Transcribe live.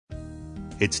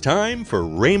It's time for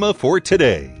Rhema for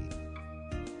Today.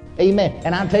 Amen.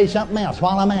 And I'll tell you something else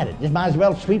while I'm at it. Just might as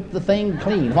well sweep the thing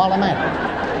clean while I'm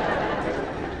at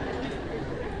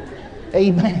it.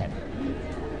 Amen.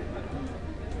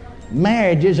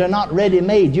 Marriages are not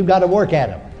ready-made. You've got to work at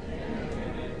them.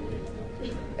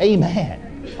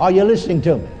 Amen. Are you listening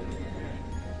to me?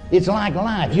 It's like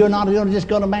life. You're not just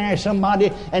going to marry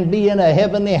somebody and be in a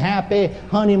heavenly, happy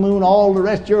honeymoon all the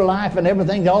rest of your life and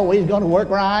everything's always going to work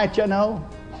right, you know.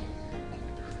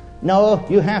 No,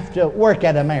 you have to work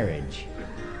at a marriage.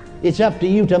 It's up to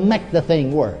you to make the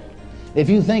thing work. If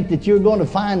you think that you're going to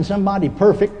find somebody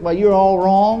perfect, well, you're all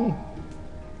wrong.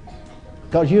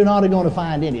 Because you're not going to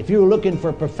find any. If you're looking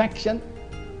for perfection,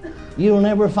 you'll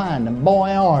never find them,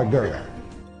 boy or girl.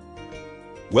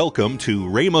 Welcome to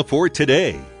Rhema for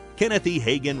Today. Kenneth E.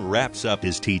 Hagin wraps up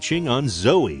his teaching on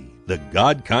Zoe, the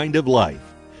God kind of life.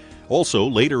 Also,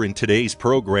 later in today's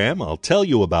program, I'll tell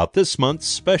you about this month's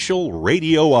special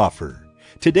radio offer.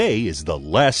 Today is the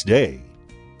last day.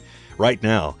 Right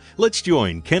now, let's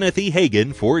join Kenneth E.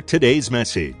 Hagin for today's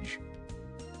message.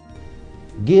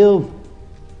 Give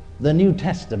the New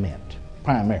Testament,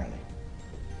 primarily,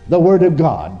 the Word of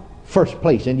God, first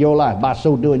place in your life. By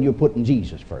so doing, you're putting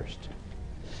Jesus first.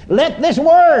 Let this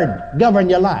Word govern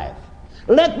your life.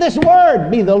 Let this Word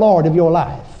be the Lord of your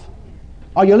life.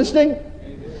 Are you listening?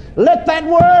 Let that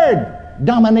Word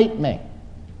dominate me.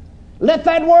 Let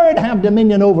that Word have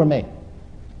dominion over me.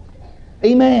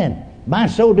 Amen. By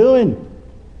so doing,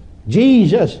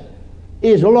 Jesus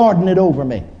is lording it over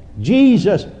me.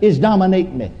 Jesus is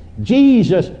dominating me.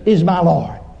 Jesus is my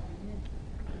Lord.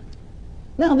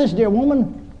 Now this dear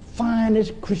woman,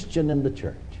 finest Christian in the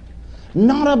church.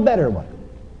 Not a better one.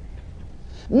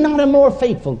 Not a more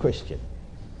faithful Christian.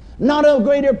 Not a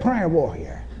greater prayer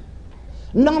warrior.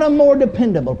 Not a more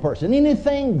dependable person.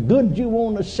 Anything good you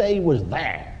want to say was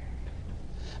there.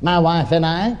 My wife and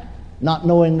I, not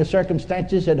knowing the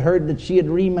circumstances, had heard that she had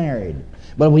remarried.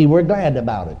 But we were glad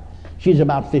about it. She's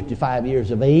about 55 years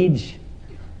of age.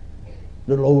 A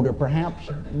little older perhaps.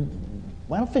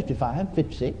 Well, 55,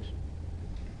 56.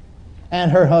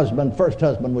 And her husband, first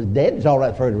husband, was dead. It's all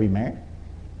right for her to remarry.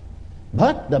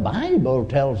 But the Bible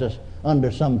tells us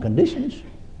under some conditions.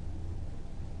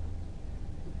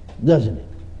 Doesn't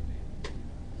it?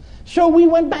 So we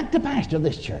went back to pastor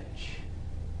this church.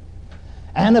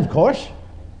 And of course,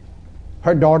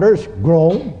 her daughters,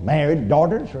 grown, married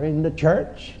daughters, are in the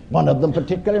church. One of them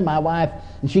particularly, my wife,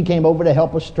 and she came over to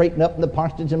help us straighten up in the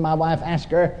parsonage, and my wife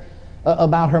asked her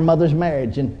about her mother's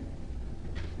marriage. And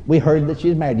we heard that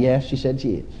she's married. Yes, she said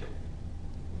she is.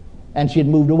 And she had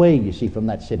moved away, you see, from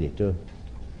that city to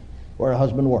where her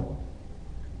husband worked.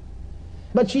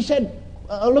 But she said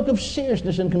a look of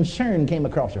seriousness and concern came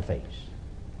across her face.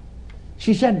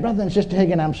 She said, "Brother and Sister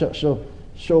Hagin,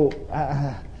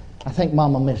 I think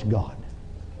Mama missed God."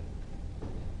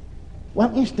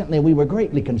 Well, instantly we were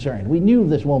greatly concerned. We knew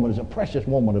this woman was a precious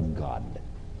woman of God.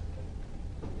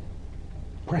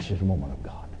 Precious woman of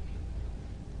God.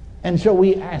 And so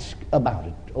we asked about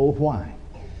it. Oh, why?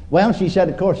 Well, she said,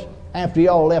 of course, after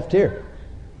y'all left here,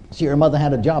 see, her mother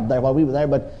had a job there while we were there,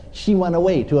 but she went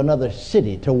away to another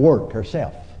city to work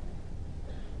herself.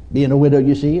 Being a widow,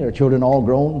 you see, her children all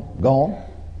grown, gone.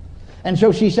 And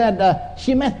so she said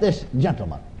she met this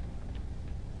gentleman.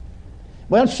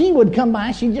 Well, she would come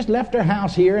by. She just left her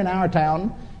house here in our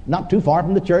town, not too far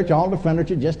from the church, all the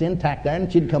furniture just intact there,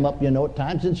 and she'd come up, you know, at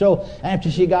times. And so after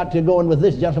she got to going with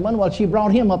this gentleman, well, she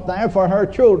brought him up there for her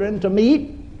children to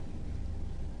meet.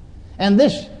 And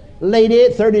this lady,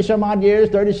 30-some odd years,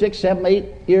 36, 7, 8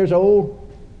 years old,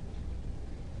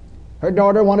 her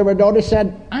daughter, one of her daughters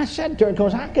said, I said to her,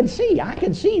 because I could see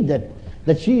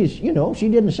that she's, you know, she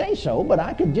didn't say so, but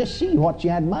I could just see what she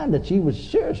had in mind, that she was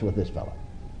serious with this fellow.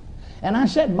 And I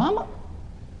said, "Mama,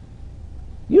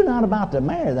 you're not about to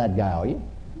marry that guy, are you?"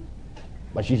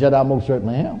 But she said, "I most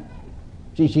certainly am."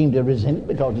 She seemed to resent it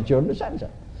because the children said so.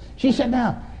 She said,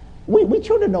 "Now, we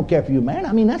children don't care for you marrying.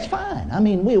 I mean, that's fine. I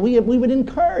mean, we would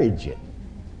encourage it.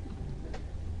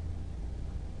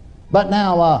 But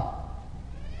now,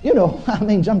 you know, I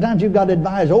mean, sometimes you've got to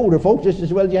advise older folks just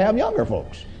as well as you have younger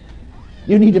folks.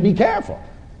 You need to be careful.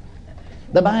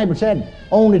 The Bible said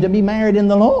only to be married in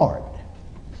the Lord,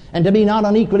 and to be not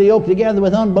unequally yoked together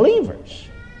with unbelievers."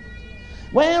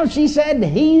 Well, she said,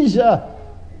 "He's a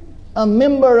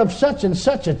member of such and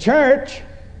such a church."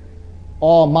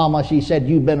 "Oh, Mama," she said,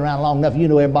 "you've been around long enough. You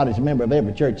know everybody's a member of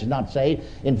every church is not saved.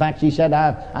 In fact," she said,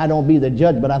 I don't be the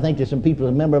judge, but I think there's some people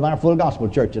who's a member of our full gospel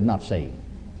church that's not saved."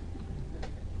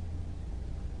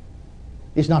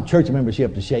 It's not church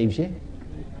membership that saves you.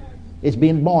 It's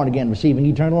being born again, receiving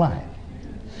eternal life.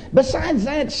 Besides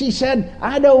that, she said,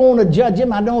 I don't want to judge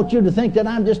him. I don't want you to think that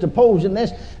I'm just opposing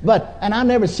this. And I've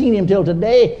never seen him till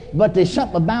today, but there's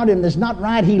something about him that's not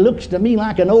right. He looks to me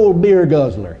like an old beer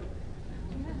guzzler.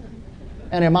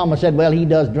 And her mama said, well, he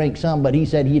does drink some, but he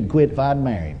said he'd quit if I'd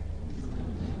marry him.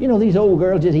 You know, these old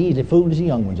girls just easy fooled as the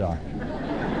young ones are.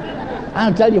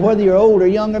 I'll tell you, whether you're old or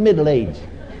young or middle-aged,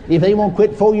 if they won't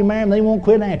quit before you marry them, they won't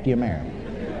quit after you marry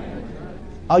them.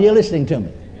 Are you listening to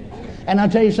me? And I'll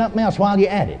tell you something else while you're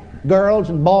at it. Girls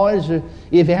and boys, if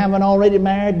you haven't already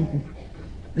married,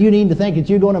 you need to think that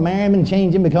you're going to marry him and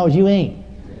change him, because you ain't.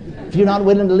 If you're not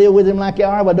willing to live with him like you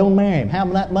are, well, don't marry him.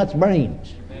 Have that much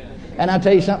brains. And I'll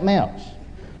tell you something else.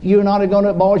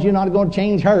 Boys, you're not going to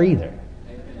change her either.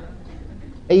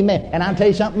 Amen. And I'll tell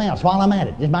you something else while I'm at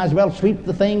it. Just might as well sweep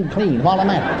the thing clean while I'm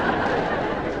at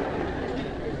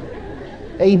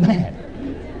it. Amen.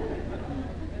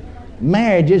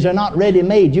 Marriages are not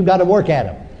ready-made. You've got to work at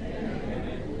them.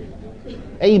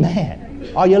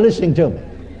 Amen. Are you listening to me?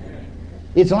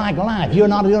 It's like life. You're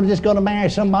not just going to marry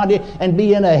somebody and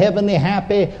be in a heavenly,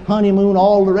 happy honeymoon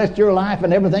all the rest of your life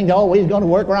and everything's always going to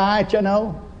work right, you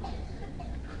know.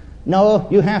 No,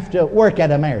 you have to work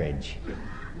at a marriage.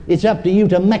 It's up to you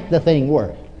to make the thing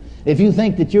work. If you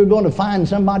think that you're going to find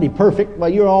somebody perfect, well,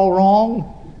 you're all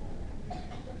wrong,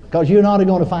 because you're not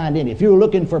going to find any. If you're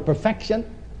looking for perfection,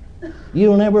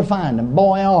 you'll never find them,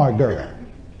 boy or girl.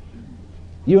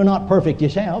 You're not perfect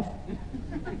yourself.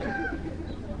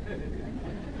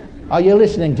 Are you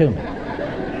listening to me?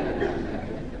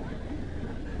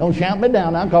 Don't shout me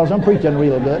down now, because I'm preaching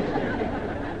real good.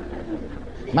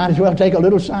 Might as well take a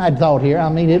little side thought here. I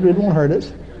mean, it won't hurt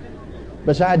us.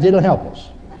 Besides, it'll help us.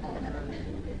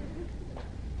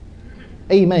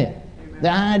 Amen.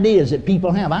 The ideas that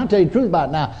people have. I'll tell you the truth about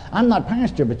it now. I'm not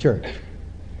pastor of a church.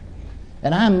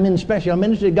 And I'm in special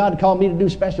ministry. God called me to do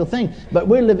special things. But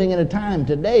we're living in a time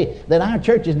today that our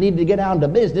churches need to get out into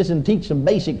business and teach some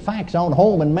basic facts on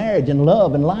home and marriage and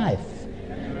love and life.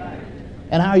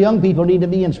 And our young people need to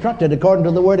be instructed according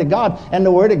to the Word of God. And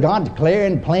the Word of God's clear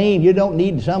and plain. You don't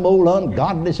need some old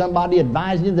ungodly somebody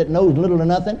advising you that knows little or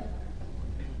nothing.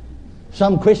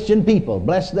 Some Christian people,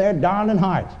 bless their darling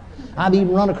hearts. I've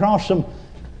even run across some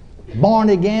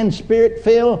born-again,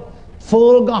 spirit-filled,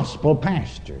 full gospel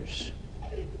pastors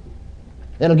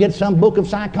that'll get some book of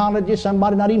psychology,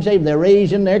 somebody not even saved. They're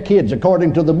raising their kids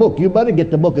according to the book. You better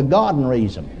get the book of God and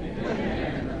raise them.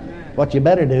 What you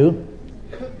better do,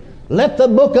 let the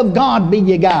book of God be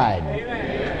your guide.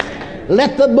 Amen.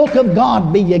 Let the book of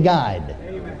God be your guide.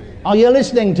 Amen. Are you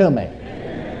listening to me?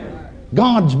 Amen.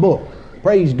 God's book.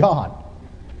 Praise God.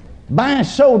 By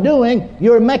so doing,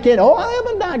 you're making... Oh, I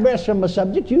haven't digressed from the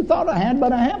subject. You thought I had,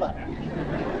 but I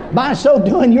haven't. By so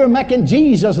doing, you're making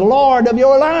Jesus Lord of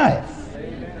your life.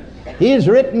 His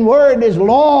written word is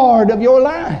Lord of your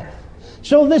life.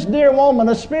 So this dear woman,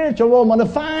 a spiritual woman, a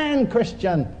fine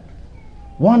Christian,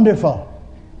 wonderful.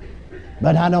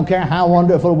 But I don't care how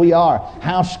wonderful we are,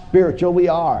 how spiritual we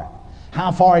are,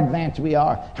 how far advanced we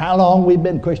are, how long we've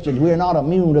been Christians. We're not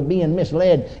immune to being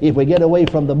misled if we get away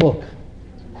from the book.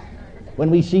 When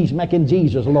we cease making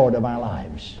Jesus Lord of our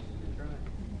lives.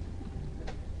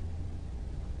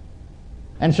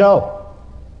 And so,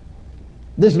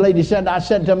 this lady said, I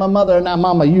said to my mother, now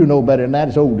Mama, you know better than that.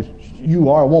 As old as you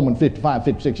are, a woman 55,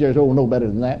 56 years old, know better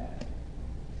than that.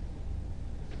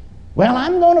 Well,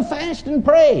 I'm going to fast and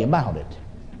pray about it.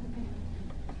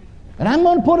 And I'm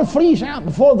going to put a fleece out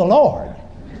before the Lord.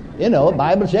 You know, the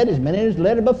Bible said, as many as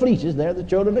led by fleeces, they're the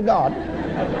children of God.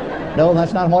 No,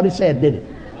 that's not what it said, did it?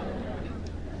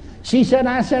 She said,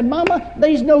 I said, Mama,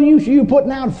 there's no use of you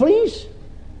putting out a fleece.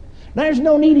 There's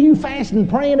no need of you fasting and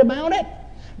praying about it.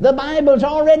 The Bible's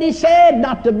already said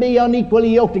not to be unequally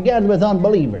yoked together with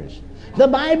unbelievers. The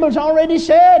Bible's already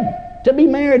said to be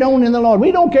married only in the Lord.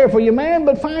 We don't care for your man,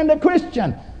 but find a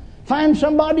Christian. Find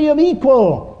somebody of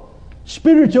equal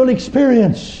spiritual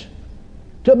experience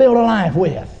to build a life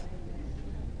with.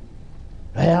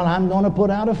 Well, I'm going to put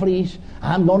out a fleece.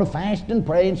 I'm going to fast and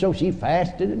pray. And so she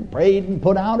fasted and prayed and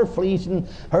put out her fleece. And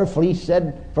her fleece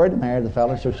said for her to marry the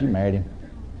fellow, so she married him.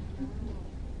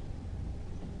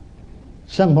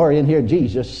 Somewhere in here,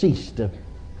 Jesus ceased to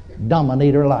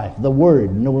dominate her life. The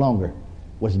Word no longer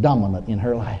was dominant in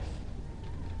her life.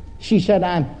 She said,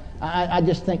 I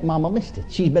just think Mama missed it.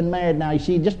 She's been married now, you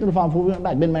see, just before we went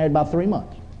back, been married about 3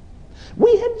 months.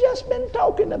 We had just been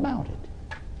talking about it.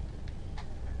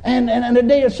 And a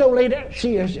day or so later,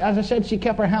 she, as I said, she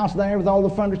kept her house there with all the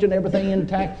furniture and everything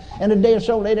intact. And a day or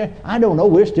so later, I don't know,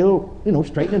 we're still,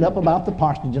 straightening up about the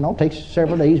parsonage. It takes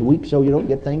several days, weeks, so you don't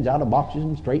get things out of boxes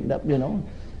and straightened up,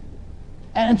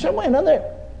 And somewhere or another,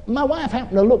 my wife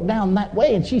happened to look down that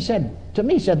way, and she said to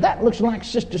me, that looks like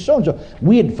Sister so-and-so.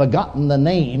 We had forgotten the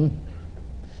name,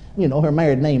 her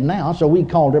married name now, so we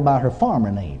called her by her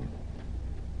farmer name.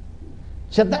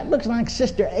 Said, that looks like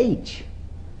Sister H.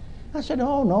 I said,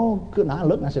 oh, no, couldn't I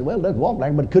look? And I said, well, it doesn't walk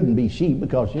like her, but it couldn't be she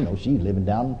because, she's living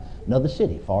down another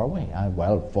city far away,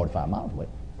 45 miles away.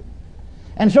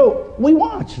 And so we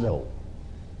watched, though.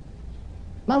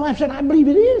 My wife said, I believe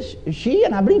it is she,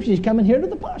 and I believe she's coming here to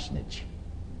the parsonage.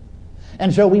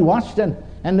 And so we watched,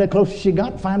 and the closer she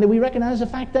got, finally we recognized the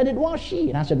fact that it was she.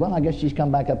 And I said, well, I guess she's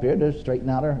come back up here to straighten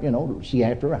out her, see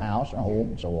after her house, her home,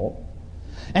 and so on.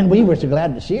 And we were so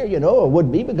glad to see her, or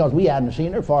would be, because we hadn't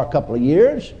seen her for a couple of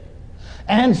years.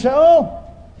 And so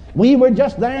we were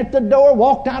just there at the door,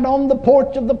 walked out on the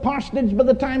porch of the parsonage by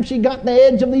the time she got to the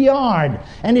edge of the yard.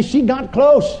 And as she got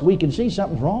close, we could see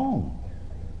something's wrong.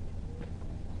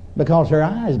 Because her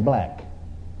eye is black,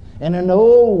 and her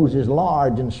nose is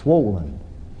large and swollen,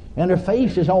 and her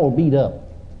face is all beat up.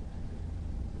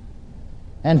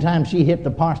 And time she hit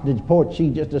the parsonage porch, she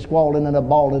just a squalling and a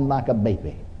bawling like a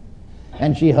baby.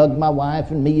 And she hugged my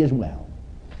wife and me as well.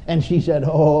 And she said,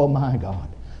 oh, my God,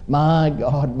 my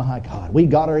God, my God. We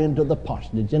got her into the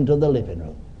parsonage, into the living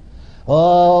room.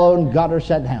 Oh, and got her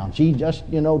sat down. She just,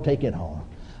 take it home.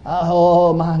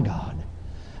 Oh, my God.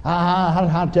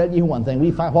 I'll tell you one thing. We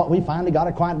finally got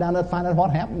her quiet down to find out what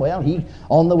happened. Well, he,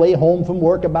 on the way home from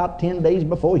work about 10 days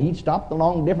before, he'd stopped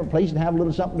along a different place and have a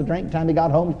little something to drink. Time he got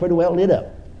home, he's pretty well lit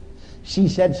up. She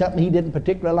said something he didn't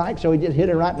particularly like, so he just hit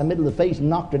her right in the middle of the face and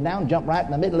knocked her down, jumped right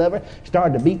in the middle of her,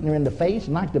 started to beating her in the face,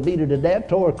 and like to beat her to death,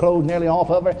 tore her clothes nearly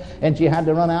off of her, and she had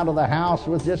to run out of the house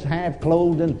with just half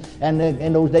clothed. And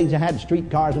in those days they had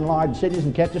streetcars in large cities,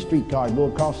 and catch a streetcar and go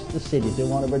across the city to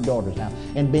one of her daughter's house,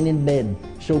 and been in bed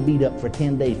so beat up for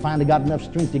 10 days. Finally got enough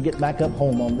strength to get back up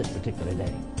home on this particular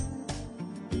day.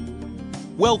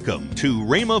 Welcome to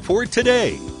Rhema for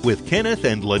Today with Kenneth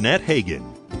and Lynette Hagin.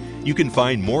 You can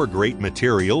find more great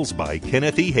materials by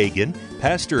Kenneth E. Hagin,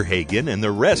 Pastor Hagin, and the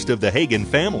rest of the Hagin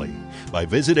family by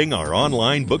visiting our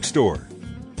online bookstore.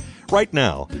 Right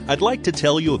now, I'd like to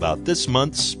tell you about this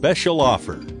month's special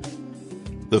offer.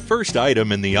 The first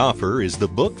item in the offer is the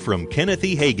book from Kenneth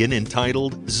E. Hagin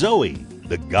entitled Zoe,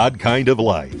 The God Kind of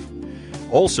Life.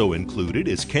 Also included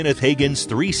is Kenneth Hagin's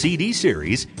 3 CD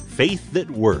series, Faith That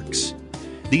Works.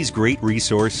 These great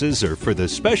resources are for the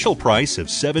special price of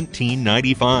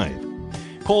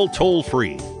 $17.95. Call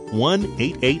toll-free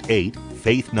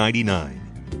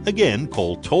 1-888-FAITH-99. Again,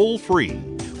 call toll-free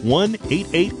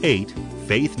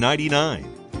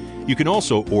 1-888-FAITH-99. You can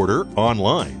also order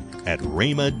online at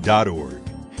rhema.org.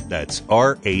 That's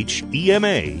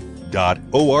RHEMA.org.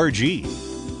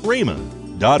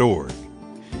 rhema.org.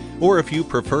 Or if you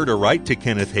prefer to write to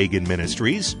Kenneth Hagin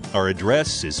Ministries, our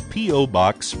address is P.O.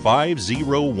 Box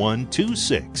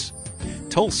 50126,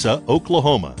 Tulsa,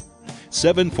 Oklahoma,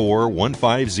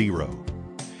 74150.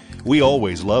 We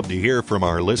always love to hear from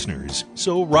our listeners,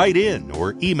 so write in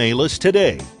or email us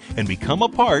today and become a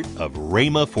part of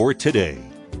Rhema for Today.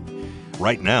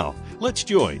 Right now, let's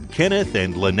join Kenneth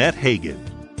and Lynette Hagin.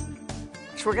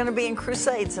 We're going to be in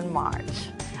Crusades in March.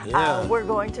 Yeah. We're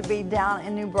going to be down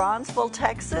in New Braunfels,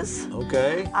 Texas.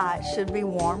 Okay. It should be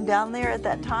warm down there at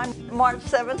that time. March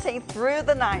 17th through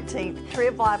the 19th, Tree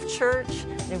of Life Church,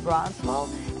 New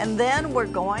Braunfels. And then we're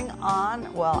going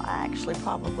on, well, actually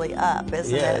probably up,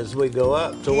 isn't it? As we go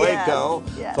up to Yes, Waco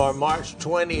yes. for March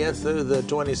 20th through the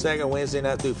 22nd, Wednesday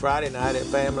night through Friday night at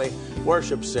Family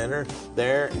Worship Center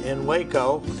there in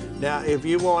Waco. Now, if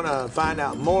you want to find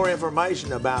out more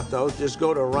information about those, just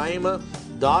go to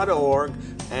rhema.org.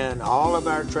 And all of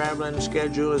our traveling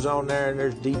schedule is on there, and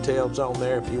there's details on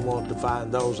there if you want to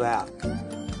find those out.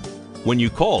 When you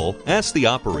call, ask the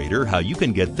operator how you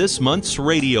can get this month's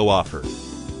radio offer.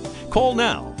 Call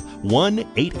now,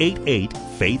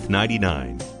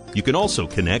 1-888-FAITH-99. You can also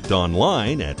connect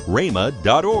online at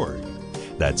rhema.org.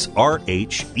 That's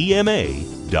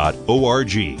RHEMA.org.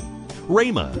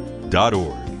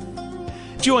 rhema.org.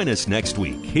 Join us next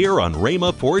week here on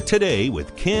Rhema for Today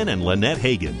with Ken and Lynette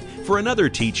Hagin for another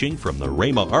teaching from the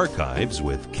Rhema Archives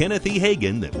with Kenneth E.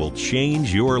 Hagin that will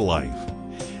change your life.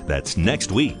 That's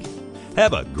next week.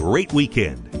 Have a great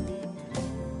weekend.